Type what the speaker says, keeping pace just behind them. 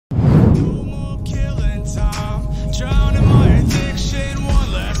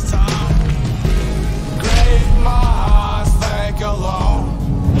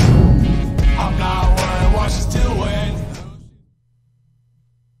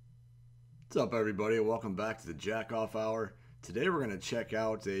What's up, everybody? Welcome back to the Jack Off Hour. Today we're going to check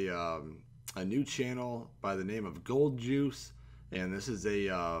out a new channel by the name of Gold Juice, and this is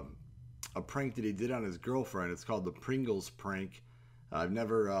a prank that he did on his girlfriend. It's called the Pringles prank. I've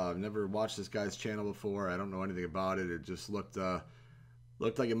never watched this guy's channel before. I don't know anything about it. It just looked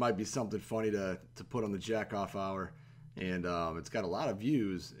like it might be something funny to put on the Jack Off Hour, and it's got a lot of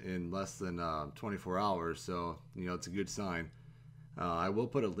views in less than 24 hours, so you know it's a good sign. I will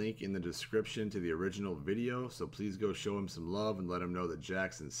put a link in the description to the original video, so please go show him some love and let him know that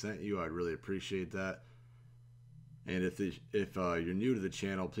Jackson sent you. I'd really appreciate that. And if you're new to the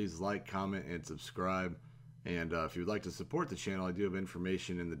channel, please like, comment, and subscribe. And if you'd like to support the channel, I do have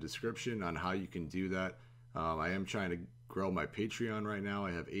information in the description on how you can do that. I am trying to grow my Patreon right now.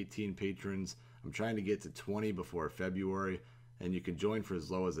 I have 18 patrons. I'm trying to get to 20 before February, and you can join for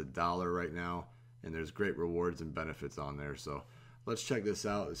as low as $1 right now. And there's great rewards and benefits on there. So let's check this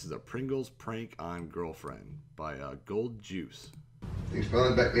out. This is a Pringles prank on girlfriend by Gold Juice. They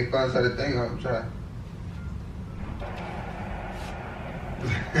fell back. They fell inside the thing. I'm trying.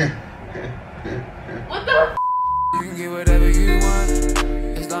 What the? You can get whatever you want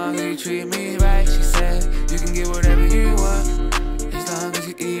as long as you treat me right. She said you can get whatever you want as long as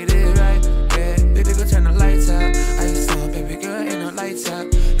you eat it right. Yeah, baby, go turn the lights out. I saw baby girl ain't no lights out.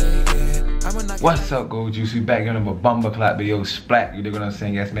 What's up, Gold Juice? We back in another bumper clap video splat. You dig what I'm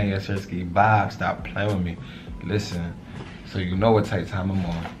saying? Yes, man, yes, sir. Ski vibe. Stop playing with me. Listen, so you know what type time I'm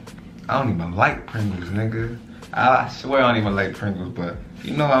on. I don't even like Pringles, nigga. I swear I don't even like Pringles, but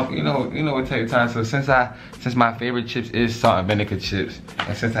you know what type of time. So since my favorite chips is salt and vinegar chips,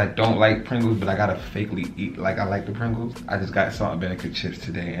 and since I don't like Pringles, but I gotta fakely eat like I like the Pringles, I just got salt and vinegar chips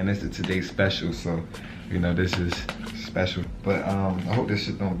today, and this is today's special. So you know this is special, but I hope this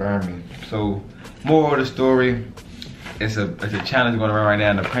shit don't burn me. So moral of the story, it's a challenge going around right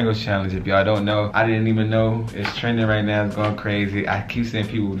now, the Pringles challenge. If y'all don't know, I didn't even know. It's trending right now. It's going crazy. I keep seeing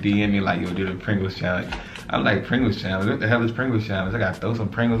people DM me like, yo, do the Pringles challenge. I'm like, Pringles challenge? What the hell is Pringles challenge? I gotta throw some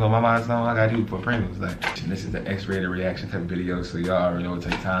Pringles on my mind. Something I gotta do for Pringles. Like, this is the X-rated reaction type of video, so y'all already know it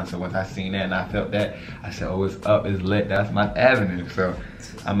takes time. So once I seen that and I felt that, I said, oh, it's up, it's lit. That's my avenue. So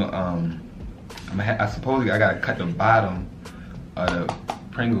I suppose I gotta cut the bottom of the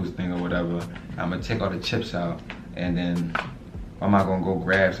Pringles thing or whatever. I'm gonna take all the chips out, and then I'm not gonna go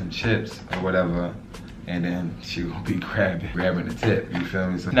grab some chips or whatever, and then she gonna be grabbing the tip. You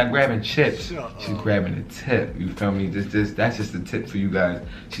feel me? So she's not grabbing chips, she's grabbing the tip. You feel me? That's just the tip for you guys.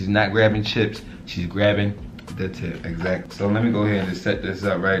 She's not grabbing chips, she's grabbing the tip. Exactly. So let me go ahead and just set this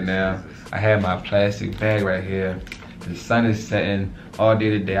up right now. I have my plastic bag right here. The sun is setting all day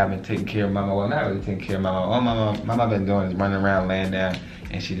today. I've been taking care of mama. Well, not really taking care of mama. All mama been doing is running around, laying down,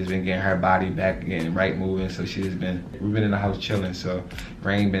 and she just been getting her body back, getting right moving. So she just been, we've been in the house chilling. So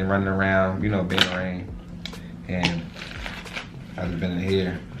Rain been running around, you know, being Rain. And I've just been in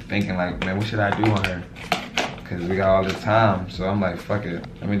here thinking like, man, what should I do on her? Cause we got all the time. So I'm like, fuck it.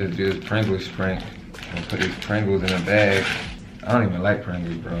 Let me just do this Pringles prank and put these Pringles in a bag. I don't even like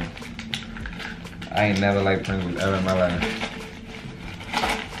Pringles, bro. I ain't never liked Pringles ever in my life.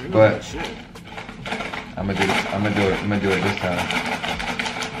 But I'm gonna do it this time.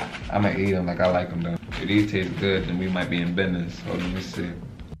 I'm gonna eat them like I like them though. If these taste good, then we might be in business. Hold on, let me see.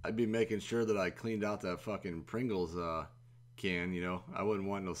 I'd be making sure that I cleaned out that fucking Pringles can, you know. I wouldn't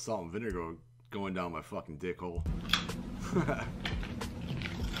want no salt and vinegar going down my fucking dick hole.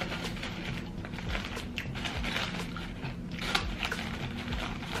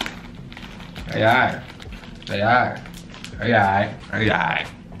 They are. They are. They are. They are.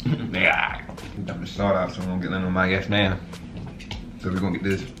 They are. I'm dump the salt out so I don't get none of my yes man. So we're gonna get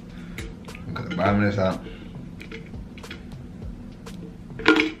this. I'm gonna cut the bottom of this out.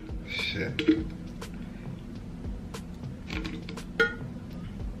 Shit.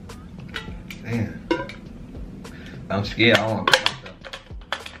 Damn. I'm scared. I don't want to cut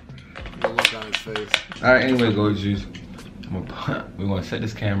myself. No look on his face. Alright, anyway, Gold Juice. We're gonna set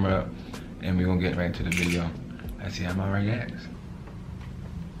this camera up and we're gonna get right into the video. Let's see how my reacts.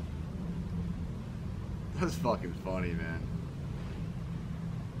 That's fucking funny, man.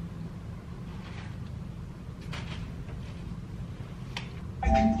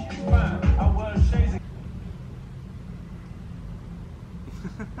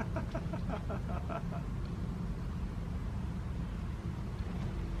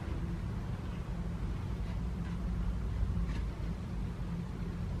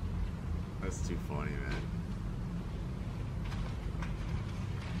 That's too funny, man.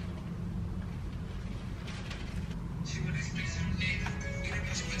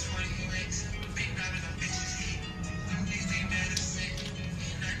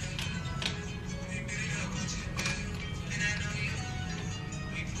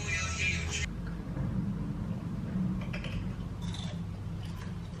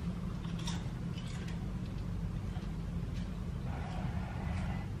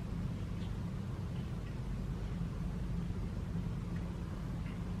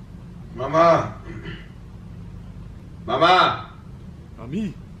 Mama. Mama.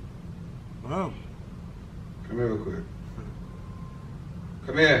 Me. Mom. Come here real quick.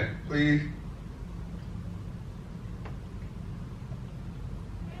 Come here, please.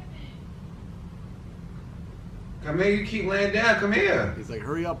 Come here, you keep laying down. Come here. He's like,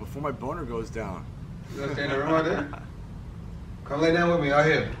 hurry up before my boner goes down. You gonna stay in the room out there? Come lay down with me out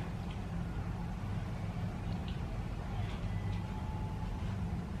here.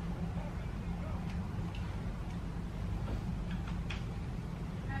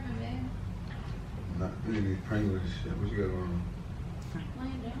 Not really these Pringles and shit. What you got going on?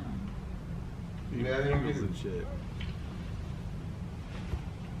 Laying down. You Yeah, Pringles and shit.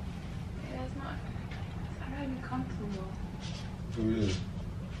 Yeah, it's not. I gotta be comfortable. Who is?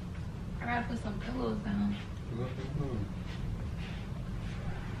 I gotta put some pillows down. What's up?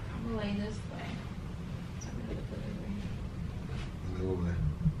 I'm gonna lay this way. So I'm gonna put it right here. Lay over there.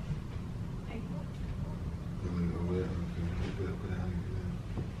 Like, Lay over there. Okay. Put it down.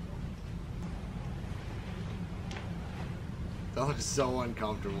 That looks so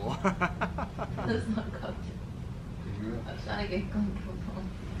uncomfortable. that's not comfortable. I'm trying to get comfortable.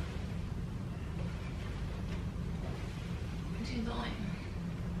 What you doing?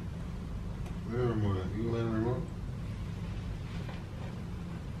 Where the remote at? You laying the remote?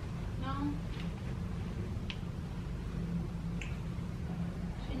 No?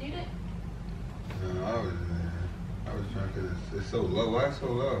 She need it? No, I was trying to. It's so low. Why it's so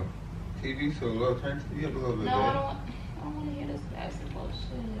low? TV so low. Turn the TV up a little bit. No, baby. I don't want to hear this basketball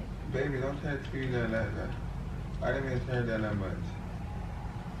shit. Baby, don't turn the TV down that. I didn't even turn it down that much.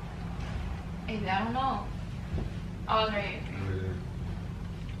 Hey, I don't know. All right.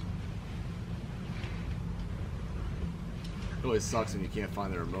 It always sucks when you can't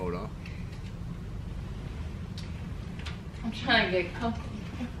find the remote, huh? I'm trying to get comfortable.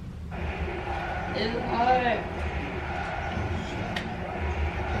 It's hard.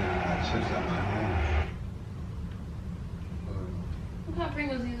 Chips out my hand. What kind of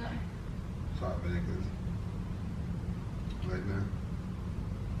Pringles these are? Salt vinegars. Right now.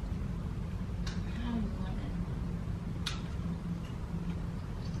 I don't want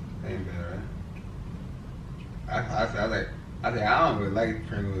it. Ain't bad, right? I don't really like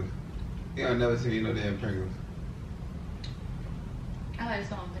Pringles. You don't never see me no damn Pringles. I like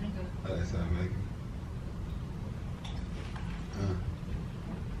salt and vinegar. I like salt vinegar.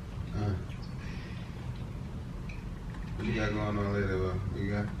 What you got going on later, bro? You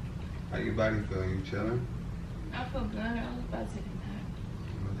got? How your body feeling? You chilling? I feel good. I was about to take a nap.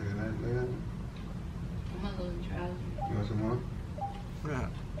 You want to take a nap later? I'm gonna go and try. You want some more? Yeah.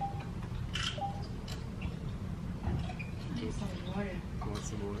 I need some water. Want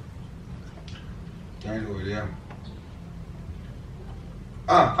some more? Ain't over there.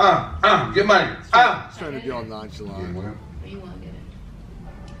 Get money. He's trying to be all nonchalant. Get money. Or you wanna get it?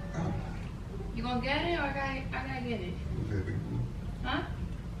 You gonna get it or I gotta get it? Huh?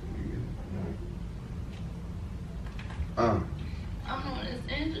 I'm the one that's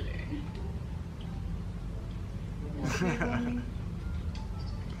injured.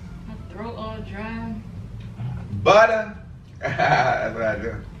 My throat all dry. Butter. That's what I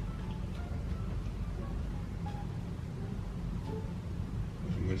do.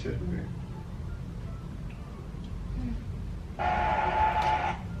 Some good chips, man.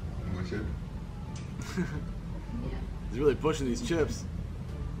 More chips. Yeah. He's really pushing these chips.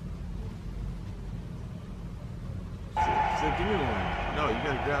 He said, give me one. No, you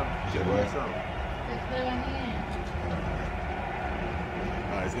gotta grab Chip one what? yourself. Just put it on hand.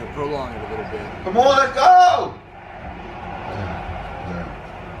 Alright, he's gonna prolong it a little bit. Come on, let's go!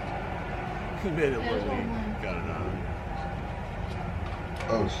 He made it look like he got it out.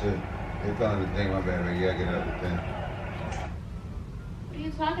 Oh shit. They found the thing, my bad, man. You gotta get out the thing. What are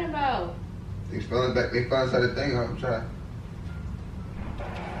you talking about? They found back. They found inside the thing. I'm trying.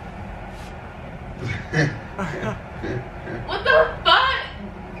 What the fuck?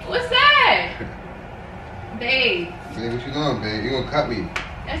 What's that? Babe. Babe, what you doing, babe? You gonna cut me?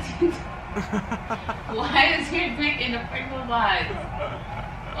 That's why is your dick in the Pringles box?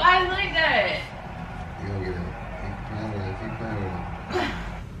 Why is it like that? You gonna get it? Keep playing with it. Keep playing with it.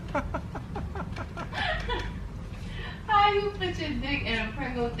 How you put your dick in a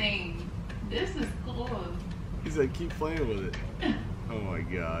Pringle thing? This is cool. He said, keep playing with it. Oh my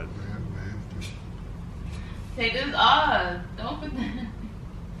god. Take this off. Don't put that.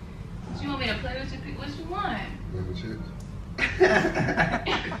 What you want me to play with your dick? What you want? Little chips.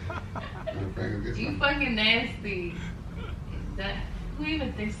 You fucking nasty. That who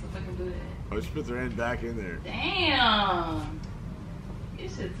even thinks to fucking do that? Oh, she puts her hand back in there. Damn. You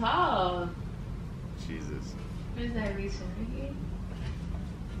should talk. Jesus. Where's that reaching?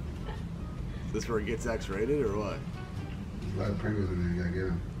 Is this where it gets X-rated or what? There's a lot of Pringles in there. You gotta get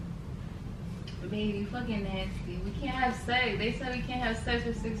them. Baby, you fucking nasty. We can't have sex. They said we can't have sex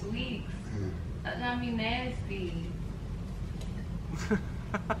for 6 weeks. That's not me nasty.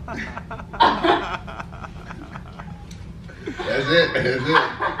 That's it. That's it.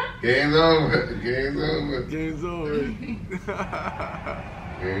 Game's over. Game's over. Game's over.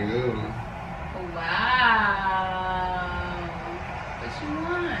 Game's over. Wow. What you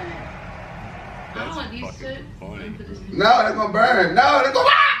want? I That's don't want these fucking chips. funny. Let me put this in. No, they're gonna burn. No, they're gonna.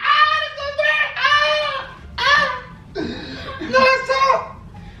 No, stop!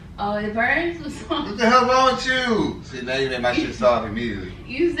 Oh, it burns? What's What wrong? the hell wrong with you? See, now you made my shit soft immediately.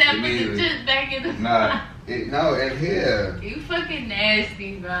 You said put the Immediately. chips back in the Nah, no, in here. You fucking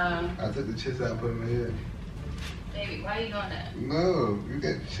nasty, bro. I took the chips out and put them in here. Baby, why you doing that? No, you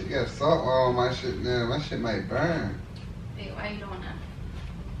got salt all on my shit now. My shit might burn. Baby, why you doing that?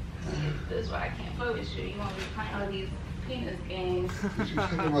 This is why I can't fuck with you. You want me to play all these penis games. What you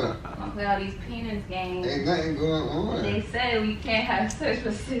talking about? I want to play all these penis games. Ain't nothing going on. They said we can't have sex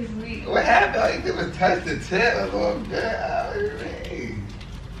for 6 weeks. What happened? All you did was touch the tip a little bit. What do you mean?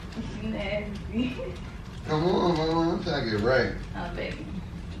 You nasty. Come on, mama. I'm trying to get right. Oh, baby.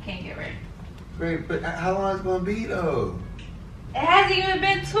 You can't get right. Wait, but how long is it gonna be though? It hasn't even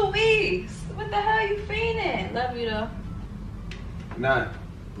been 2 weeks. What the hell are you feeling? Love you, though. Nah.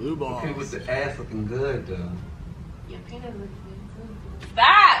 Blue balls. Okay, with the ass looking good though. Your penis looks good, too.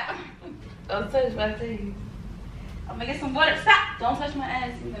 Stop! Don't touch my titties. I'm gonna get some water. Stop! Don't touch my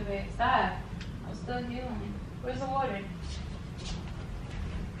ass either, babe. Stop. I'm still healing. Where's the water?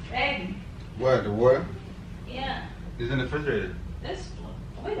 Baby. What, the water? Yeah. It's in the refrigerator. This,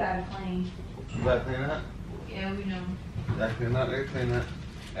 we gotta clean. You gotta clean up? Yeah, we know. Gotta clean up, they clean up.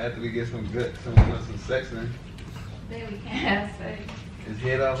 After we get some sex in. Baby, we can't have sex. Is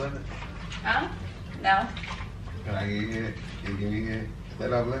head off limit? Huh? No. Can I get you head? Can you give me head? Is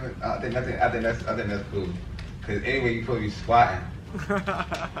that off limit? I think that's cool. Cause anyway, you supposed to be squatting.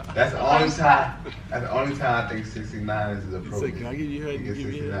 That's the only time. That's the only time I think 69 is appropriate. Say, can I give you head? You get Give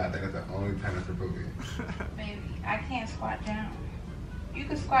me 69. I head. think that's the only time that's appropriate. Baby, I can't squat down. You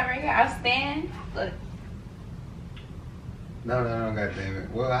can squat right here. I'll stand. Look. No, God damn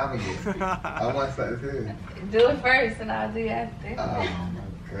it. Well, I'm gonna get. I want something too. Do it first and I'll do it after. Oh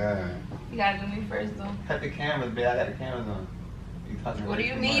my god. You gotta do me first though. Cut the cameras, babe. I got the cameras on. You talking What do way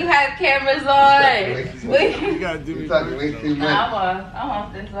you too mean much. you have cameras on? You Wait. You gotta do You me talking first, way though. too much. I'm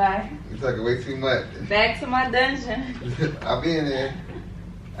off this way. You talking way too much. Back to my dungeon. I'll be in there.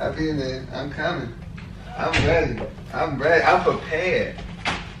 I'm coming. I'm ready. I'm prepared.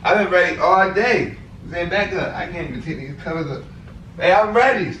 I've been ready all day. Then back up. I can't even take these covers up. Hey, I'm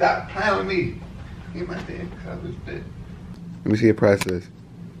ready. Stop playing with me. Get my damn covers, bitch. Let me see your process.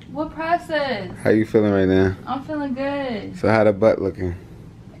 What process? How you feeling right now? I'm feeling good. So how the butt looking?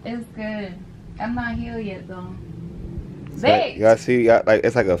 It's good. I'm not healed yet though. Like, y'all see, like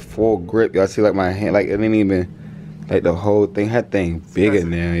it's like a full grip. Y'all see, like my hand, like it ain't even like the whole thing. That thing bigger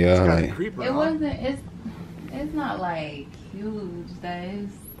now, y'all. Like It wasn't. It's not like huge. That is.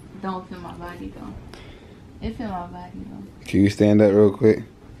 Don't feel my body though. It feel my body though. can you stand up real quick?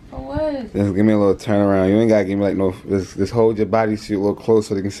 For what? Just give me a little turnaround. You ain't gotta give me like no. Just hold your body suit a little closer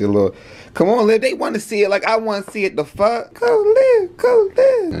so they can see a little. Come on, Liv. They want to see it like I want to see it. The fuck? Go Liv. Go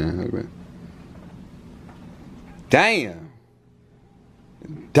Liv. Damn.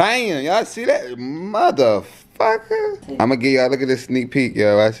 Y'all see that? Motherfucker. I'm gonna give y'all, look at this sneak peek,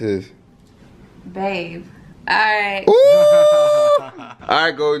 y'all. Watch this. Babe. Alright.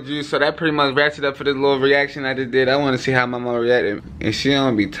 Alright, Gold Juice. So that pretty much wraps it up for this little reaction I just did. I want to see how my mama reacted. And she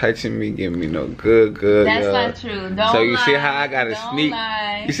don't be touching me, giving me no good. That's y'all. not true. Don't So you lie. see how I gotta Don't sneak?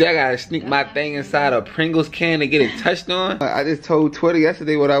 lie. You see I gotta sneak my thing inside a Pringles can and get it touched on? I just told Twitter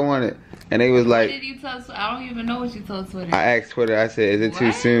yesterday what I wanted. And they was What like, did you tell? I don't even know what you told Twitter. I asked Twitter, I said, is it too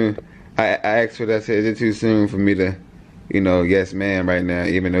What? soon? I asked Twitter, I said, is it too soon for me to, yes ma'am right now,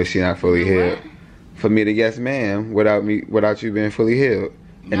 even though she not fully healed? For me to yes ma'am without you being fully healed.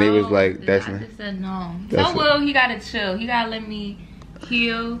 And they was like, that's I not. just said no. That's So Will, he gotta chill. He gotta let me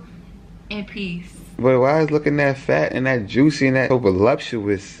heal in peace. But why is looking that fat and that juicy and that so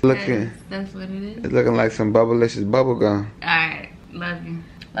voluptuous looking? That's what it is. It's looking like some bubblicious bubble gum. Alright, love you.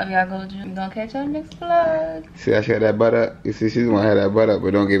 Love y'all, Gold. I'm gonna catch y'all next vlog. See how she had that butt up? You see, she's gonna have that butt up,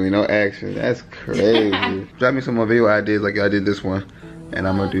 but don't give me no action. That's crazy. Drop me some more video ideas like y'all did this one. And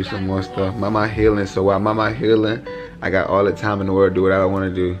I'm gonna do some more stuff. Mama healing, so while Mama healing, I got all the time in the world to do what I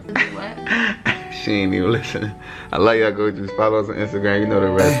wanna do. What? She ain't even listening. I love y'all. Go just follow us on Instagram. You know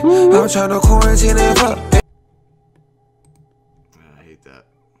the rest. I'm trying to quarantine and fuck. I hate that.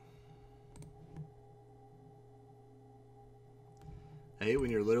 I hate when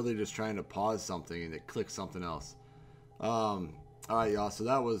you're literally just trying to pause something and it clicks something else. All right, y'all. So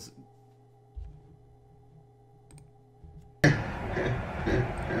that was.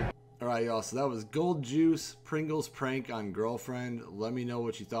 All right, y'all. So that was Gold Juice Pringles prank on girlfriend. Let me know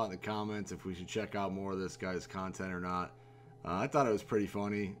what you thought in the comments. If we should check out more of this guy's content or not. I thought it was pretty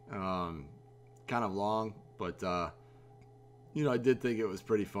funny. Kind of long, but you know, I did think it was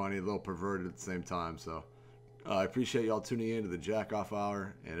pretty funny. A little perverted at the same time. So I appreciate y'all tuning in to the Jack Off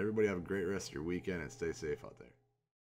Hour, and everybody have a great rest of your weekend and stay safe out there.